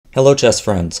Hello chess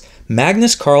friends.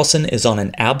 Magnus Carlsen is on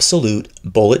an absolute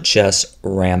bullet chess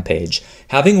rampage,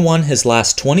 having won his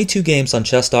last 22 games on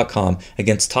chess.com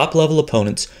against top level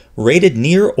opponents, rated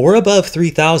near or above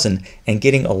 3,000, and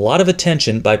getting a lot of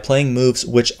attention by playing moves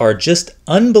which are just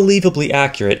unbelievably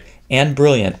accurate and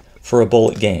brilliant for a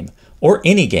bullet game, or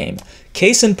any game.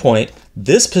 Case in point,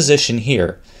 this position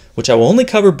here, which I will only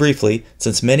cover briefly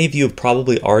since many of you have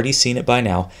probably already seen it by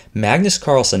now. Magnus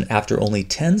Carlsen, after only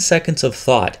 10 seconds of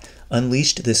thought,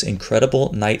 unleashed this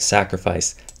incredible knight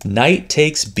sacrifice. Knight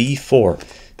takes b4,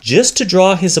 just to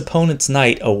draw his opponent's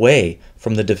knight away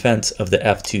from the defense of the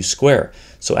f2 square.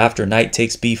 So after knight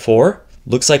takes b4,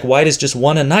 looks like white has just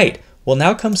won a knight. Well,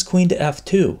 now comes queen to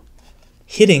f2,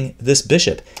 hitting this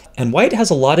bishop. And white has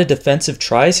a lot of defensive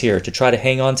tries here to try to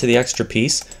hang on to the extra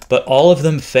piece, but all of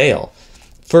them fail.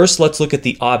 First, let's look at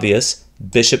the obvious,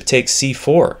 bishop takes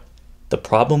c4. The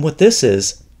problem with this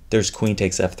is there's queen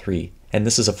takes f3, and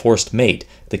this is a forced mate.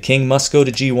 The king must go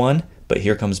to g1, but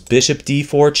here comes bishop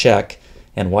d4 check,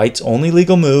 and white's only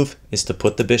legal move is to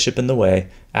put the bishop in the way,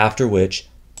 after which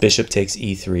bishop takes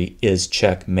e3 is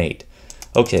checkmate.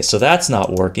 Okay, so that's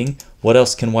not working. What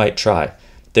else can white try?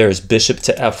 There's bishop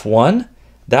to f1.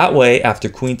 That way, after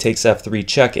queen takes f3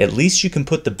 check, at least you can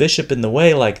put the bishop in the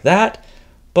way like that,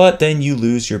 but then you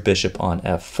lose your bishop on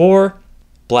f4.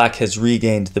 Black has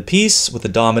regained the piece with a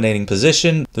dominating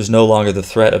position. There's no longer the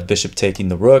threat of bishop taking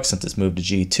the rook since it's moved to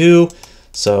g2,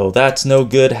 so that's no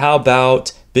good. How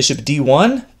about bishop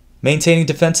d1, maintaining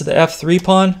defense of the f3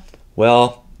 pawn?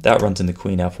 Well, that runs into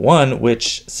queen f1,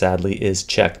 which sadly is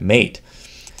checkmate.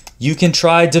 You can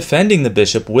try defending the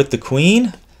bishop with the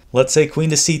queen. Let's say queen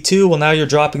to c2. Well, now you're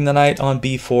dropping the knight on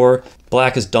b4.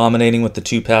 Black is dominating with the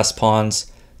two passed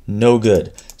pawns. No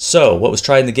good. So what was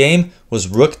tried in the game was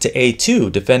rook to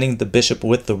a2, defending the bishop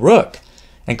with the rook.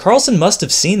 And Carlsen must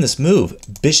have seen this move,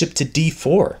 bishop to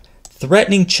d4,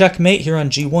 threatening checkmate here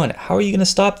on g1. How are you going to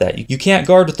stop that? You can't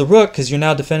guard with the rook because you're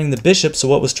now defending the bishop, so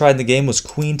what was tried in the game was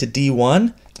queen to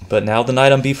d1. But now the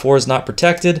knight on b4 is not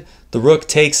protected. The rook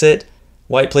takes it.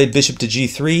 White played bishop to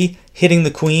g3, hitting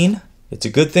the queen. It's a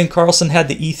good thing Carlsen had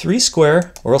the e3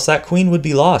 square, or else that queen would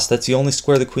be lost. That's the only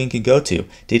square the queen could go to.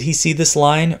 Did he see this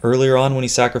line earlier on when he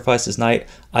sacrificed his knight?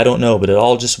 I don't know, but it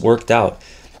all just worked out.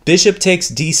 Bishop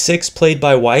takes d6 played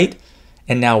by white,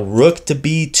 and now rook to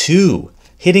b2,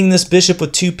 hitting this bishop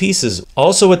with two pieces,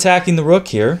 also attacking the rook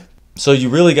here. So you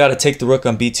really got to take the rook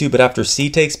on b2, but after c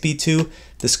takes b2,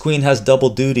 this queen has double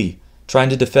duty, trying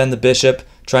to defend the bishop,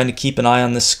 trying to keep an eye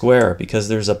on this square because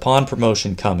there's a pawn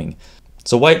promotion coming.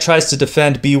 So white tries to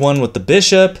defend b1 with the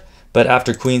bishop, but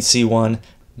after queen c1,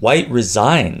 white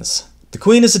resigns. The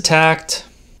queen is attacked.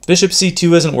 Bishop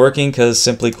c2 isn't working because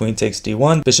simply queen takes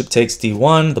d1. Bishop takes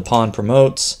d1, the pawn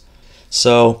promotes.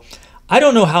 So I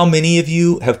don't know how many of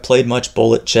you have played much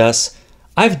bullet chess.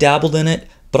 I've dabbled in it,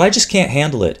 but I just can't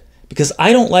handle it because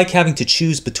I don't like having to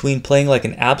choose between playing like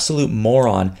an absolute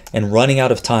moron and running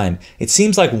out of time. It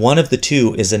seems like one of the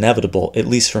two is inevitable, at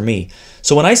least for me.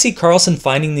 So when I see Carlsen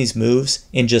finding these moves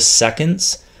in just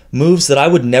seconds, moves that I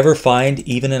would never find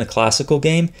even in a classical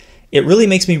game, it really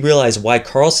makes me realize why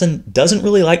Carlsen doesn't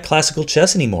really like classical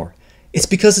chess anymore. It's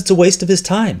because it's a waste of his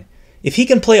time. If he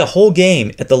can play a whole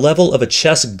game at the level of a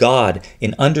chess god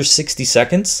in under 60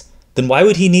 seconds, then why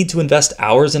would he need to invest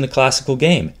hours in a classical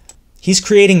game? He's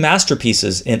creating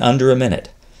masterpieces in under a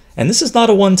minute. And this is not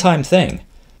a one-time thing.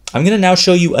 I'm going to now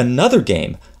show you another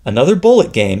game, another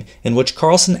bullet game, in which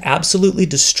Carlsen absolutely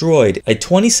destroyed a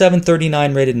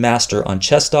 2739 rated master on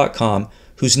chess.com,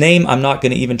 whose name I'm not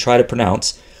going to even try to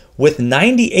pronounce, with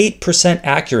 98%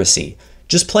 accuracy,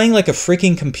 just playing like a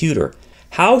freaking computer.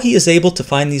 How he is able to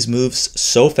find these moves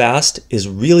so fast is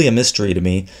really a mystery to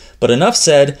me, but enough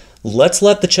said, let's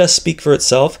let the chess speak for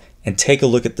itself and take a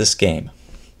look at this game.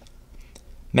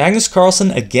 Magnus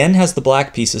Carlsen again has the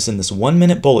black pieces in this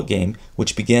 1-minute bullet game,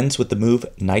 which begins with the move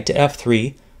knight to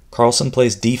f3. Carlsen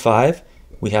plays d5.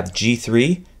 We have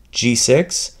g3,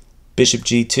 g6, bishop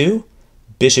g2,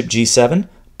 bishop g7.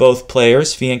 Both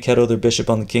players fianchetto their bishop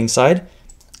on the king side.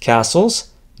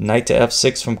 Castles, knight to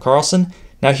f6 from Carlsen.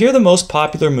 Now here the most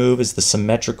popular move is the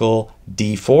symmetrical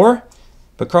d4,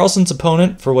 but Carlsen's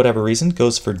opponent, for whatever reason,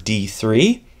 goes for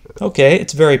d3. Okay,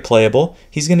 it's very playable.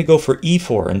 He's going to go for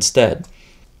e4 instead.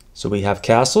 So we have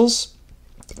castles,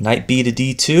 knight b to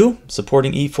d2,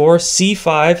 supporting e4,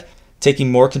 c5,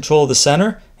 taking more control of the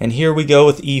center, and here we go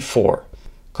with e4.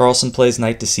 Carlsen plays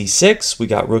knight to c6, we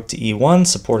got rook to e1,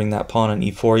 supporting that pawn on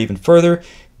e4 even further,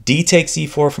 d takes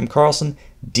e4 from Carlsen,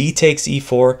 d takes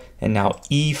e4, and now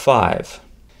e5.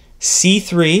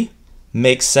 c3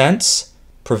 makes sense,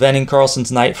 preventing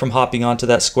Carlsen's knight from hopping onto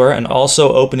that square and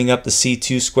also opening up the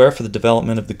c2 square for the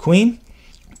development of the queen.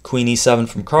 Queen e7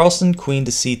 from Carlsen, queen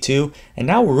to c2, and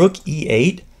now rook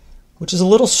e8, which is a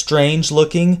little strange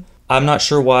looking. I'm not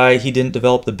sure why he didn't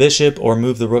develop the bishop or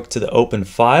move the rook to the open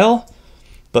file,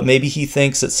 but maybe he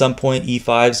thinks at some point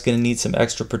e5 is going to need some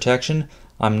extra protection.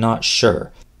 I'm not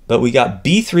sure. But we got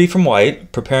b3 from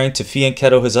white, preparing to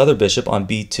fianchetto his other bishop on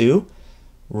b2.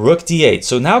 Rook d8.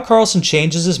 So now Carlsen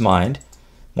changes his mind,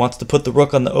 wants to put the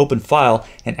rook on the open file,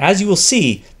 and as you will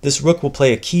see, this rook will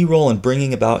play a key role in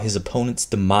bringing about his opponent's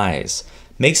demise.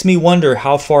 Makes me wonder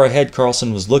how far ahead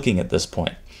Carlsen was looking at this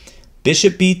point.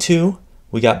 Bishop b2,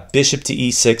 we got bishop to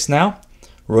e6 now,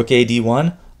 rook a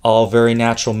d1, all very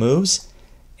natural moves,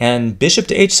 and bishop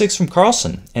to h6 from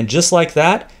Carlsen. And just like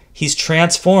that, he's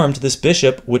transformed this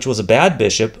bishop, which was a bad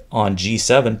bishop on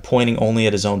g7, pointing only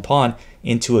at his own pawn,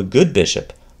 into a good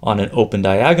bishop on an open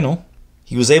diagonal.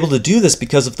 He was able to do this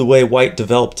because of the way white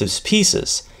developed his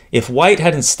pieces. If white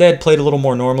had instead played a little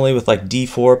more normally with like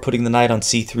d4, putting the knight on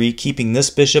c3, keeping this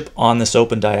bishop on this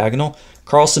open diagonal,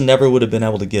 Carlsen never would have been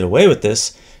able to get away with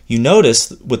this. You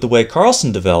notice with the way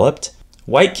Carlsen developed,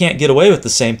 white can't get away with the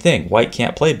same thing. White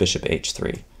can't play bishop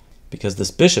h3 because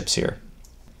this bishop's here.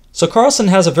 So Carlsen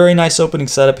has a very nice opening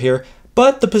setup here,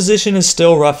 but the position is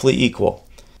still roughly equal.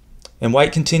 And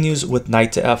white continues with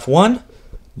knight to f1,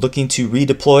 looking to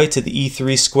redeploy to the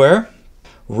e3 square.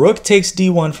 Rook takes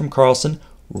d1 from Carlsen,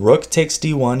 rook takes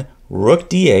d1, rook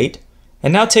d8.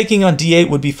 And now taking on d8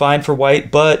 would be fine for white,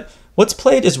 but what's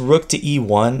played is rook to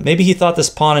e1. Maybe he thought this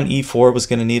pawn on e4 was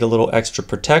going to need a little extra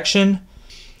protection.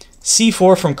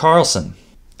 c4 from Carlsen,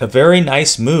 a very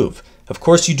nice move. Of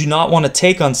course, you do not want to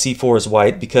take on c4 as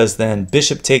white because then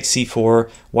bishop takes c4,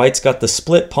 white's got the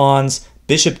split pawns,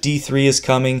 bishop d3 is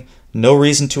coming, no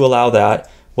reason to allow that.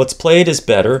 What's played is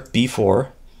better, b4,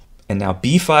 and now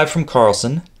b5 from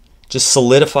Carlsen, just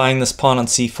solidifying this pawn on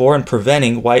c4 and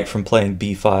preventing white from playing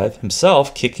b5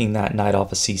 himself, kicking that knight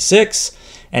off of c6.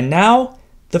 And now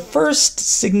the first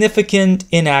significant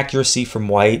inaccuracy from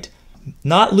white,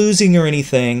 not losing or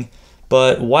anything,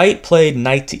 but white played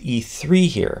knight to e3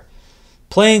 here.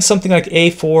 Playing something like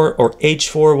a4 or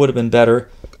h4 would have been better,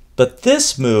 but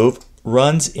this move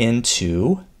runs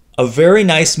into a very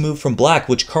nice move from black,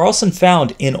 which Carlsen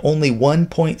found in only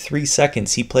 1.3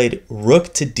 seconds. He played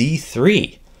rook to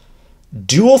d3.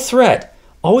 Dual threat.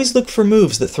 Always look for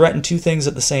moves that threaten two things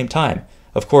at the same time.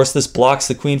 Of course, this blocks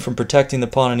the queen from protecting the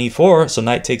pawn on e4, so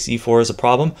knight takes e4 is a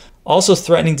problem. Also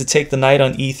threatening to take the knight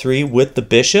on e3 with the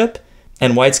bishop,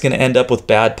 and white's going to end up with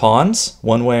bad pawns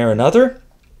one way or another.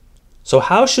 So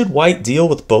how should white deal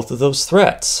with both of those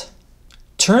threats?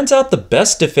 Turns out the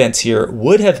best defense here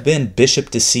would have been bishop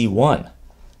to c1,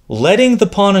 letting the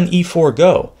pawn on e4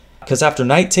 go, because after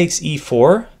knight takes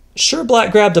e4, sure,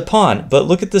 black grabbed a pawn, but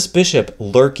look at this bishop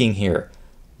lurking here,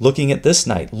 looking at this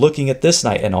knight,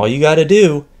 and all you got to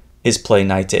do is play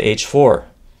knight to h4.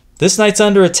 This knight's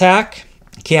under attack,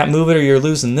 can't move it or you're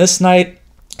losing this knight,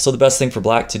 so the best thing for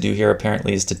black to do here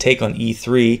apparently is to take on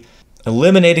e3,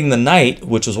 eliminating the knight,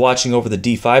 which was watching over the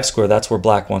d5 square. That's where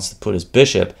black wants to put his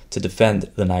bishop to defend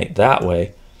the knight that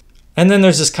way. And then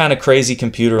there's this kind of crazy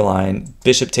computer line.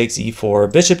 Bishop takes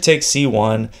e4, bishop takes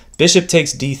c1, bishop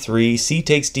takes d3, c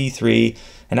takes d3,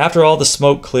 and after all the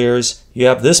smoke clears, you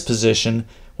have this position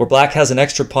where black has an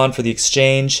extra pawn for the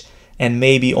exchange and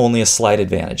maybe only a slight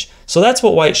advantage. So that's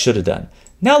what white should have done.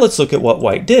 Now let's look at what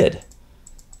white did.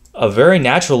 A very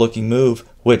natural looking move,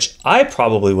 which I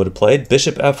probably would have played,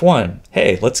 bishop f1.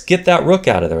 Hey, let's get that rook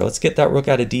out of there. Let's get that rook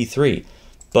out of d3.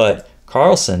 But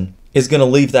Carlsen is going to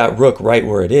leave that rook right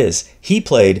where it is. He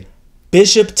played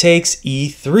bishop takes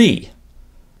e3.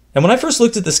 And when I first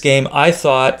looked at this game, I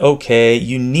thought, okay,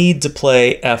 you need to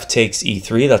play f takes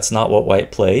e3. That's not what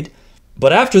white played.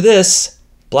 But after this,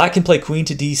 black can play queen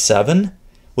to d7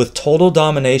 with total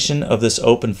domination of this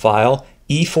open file.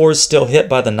 e4 is still hit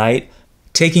by the knight.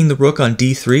 Taking the rook on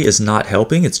d3 is not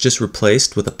helping. It's just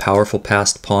replaced with a powerful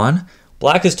passed pawn.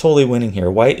 Black is totally winning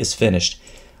here. White is finished.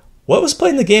 What was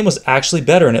played in the game was actually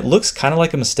better, and it looks kind of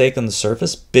like a mistake on the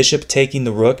surface. Bishop taking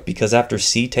the rook because after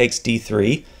c takes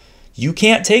d3, you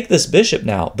can't take this bishop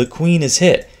now. The queen is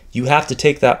hit. You have to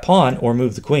take that pawn or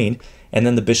move the queen, and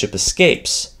then the bishop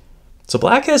escapes. So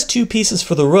black has two pieces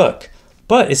for the rook,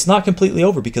 but it's not completely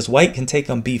over because white can take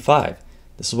on b5.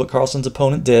 This is what Carlsen's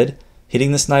opponent did,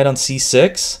 hitting this knight on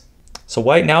c6. So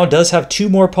white now does have two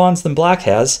more pawns than black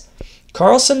has.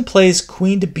 Carlsen plays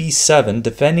queen to b7,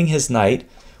 defending his knight,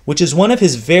 which is one of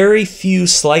his very few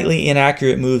slightly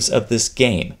inaccurate moves of this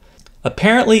game.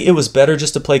 Apparently, it was better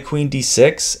just to play queen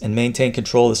d6 and maintain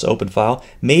control of this open file.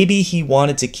 Maybe he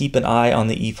wanted to keep an eye on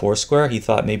the e4 square. He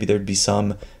thought maybe there'd be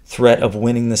some threat of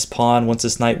winning this pawn once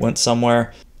this knight went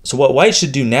somewhere. So what white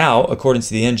should do now, according to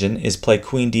the engine, is play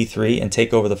queen d3 and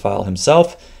take over the file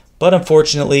himself. But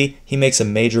unfortunately, he makes a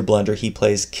major blunder. He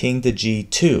plays king to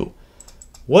g2.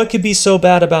 What could be so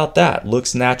bad about that?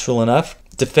 Looks natural enough.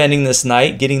 Defending this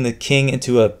knight, getting the king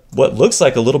into what looks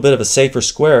like a little bit of a safer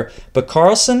square. But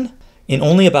Carlsen, in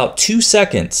only about 2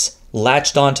 seconds,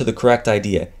 latched on to the correct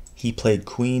idea. He played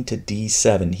queen to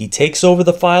d7. He takes over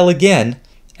the file again,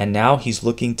 and now he's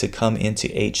looking to come into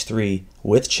h3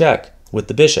 with check with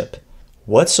the bishop.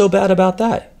 What's so bad about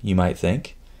that, you might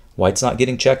think? White's not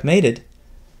getting checkmated.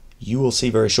 You will see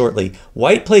very shortly.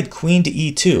 White played queen to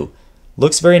e2.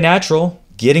 Looks very natural,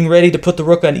 getting ready to put the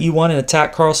rook on e1 and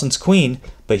attack Carlsen's queen,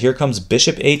 but here comes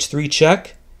bishop h3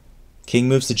 check. King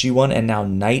moves to g1, and now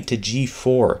knight to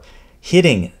g4.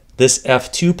 Hitting this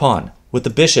f2 pawn with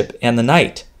the bishop and the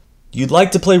knight. You'd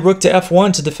like to play rook to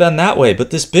f1 to defend that way,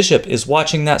 but this bishop is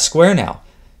watching that square now.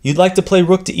 You'd like to play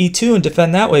rook to e2 and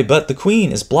defend that way, but the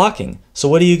queen is blocking. So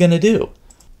what are you going to do?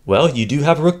 Well, you do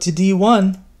have rook to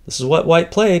d1. This is what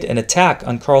white played, an attack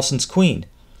on Carlsen's queen.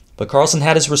 But Carlsen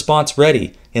had his response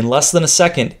ready. In less than a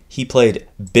second, he played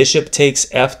bishop takes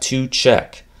f2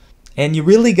 check. And you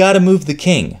really got to move the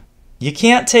king. You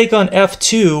can't take on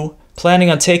f2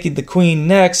 planning on taking the queen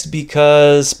next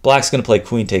because black's going to play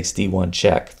queen takes d1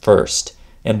 check first,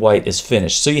 and white is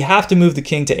finished. So you have to move the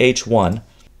king to h1.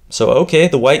 So okay,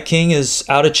 the white king is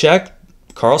out of check.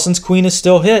 Carlsen's queen is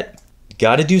still hit.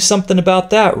 Got to do something about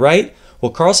that, right?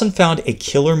 Well, Carlsen found a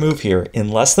killer move here in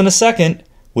less than a second,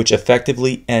 which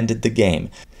effectively ended the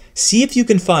game. See if you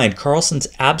can find Carlsen's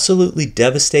absolutely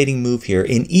devastating move here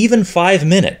in even 5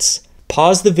 minutes.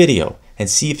 Pause the video and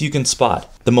see if you can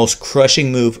spot the most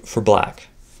crushing move for black.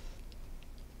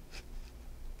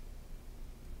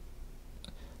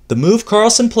 The move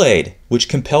Carlsen played, which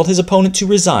compelled his opponent to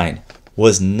resign,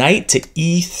 was knight to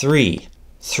e3.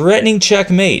 Threatening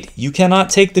checkmate. You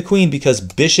cannot take the queen because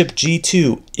bishop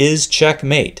g2 is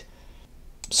checkmate.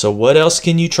 So what else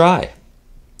can you try?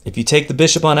 If you take the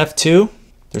bishop on f2,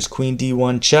 there's queen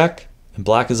d1 check, and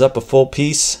black is up a full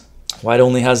piece. White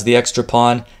only has the extra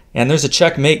pawn. And there's a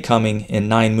checkmate coming in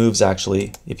 9 moves,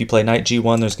 actually. If you play knight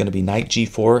g1, there's going to be knight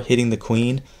g4 hitting the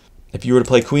queen. If you were to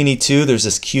play queen e2, there's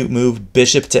this cute move,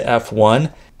 bishop to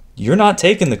f1. You're not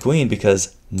taking the queen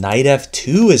because knight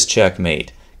f2 is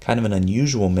checkmate. Kind of an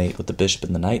unusual mate with the bishop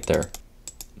and the knight there.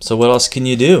 So what else can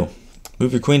you do?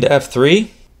 Move your queen to f3,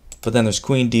 but then there's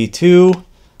queen d2,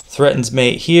 threatens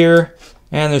mate here,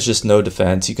 and there's just no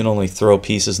defense. You can only throw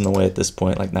pieces in the way at this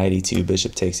point, like knight e2,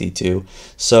 bishop takes e2.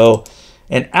 So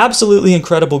an absolutely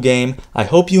incredible game. I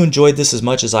hope you enjoyed this as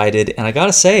much as I did. And I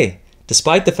gotta say,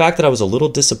 despite the fact that I was a little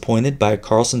disappointed by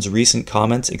Carlsen's recent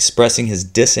comments expressing his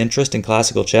disinterest in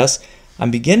classical chess,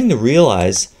 I'm beginning to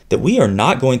realize that we are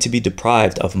not going to be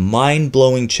deprived of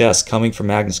mind-blowing chess coming from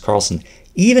Magnus Carlsen,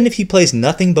 even if he plays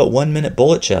nothing but 1-minute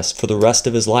bullet chess for the rest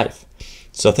of his life.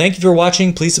 So thank you for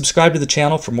watching. Please subscribe to the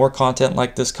channel for more content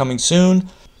like this coming soon,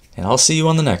 and I'll see you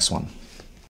on the next one.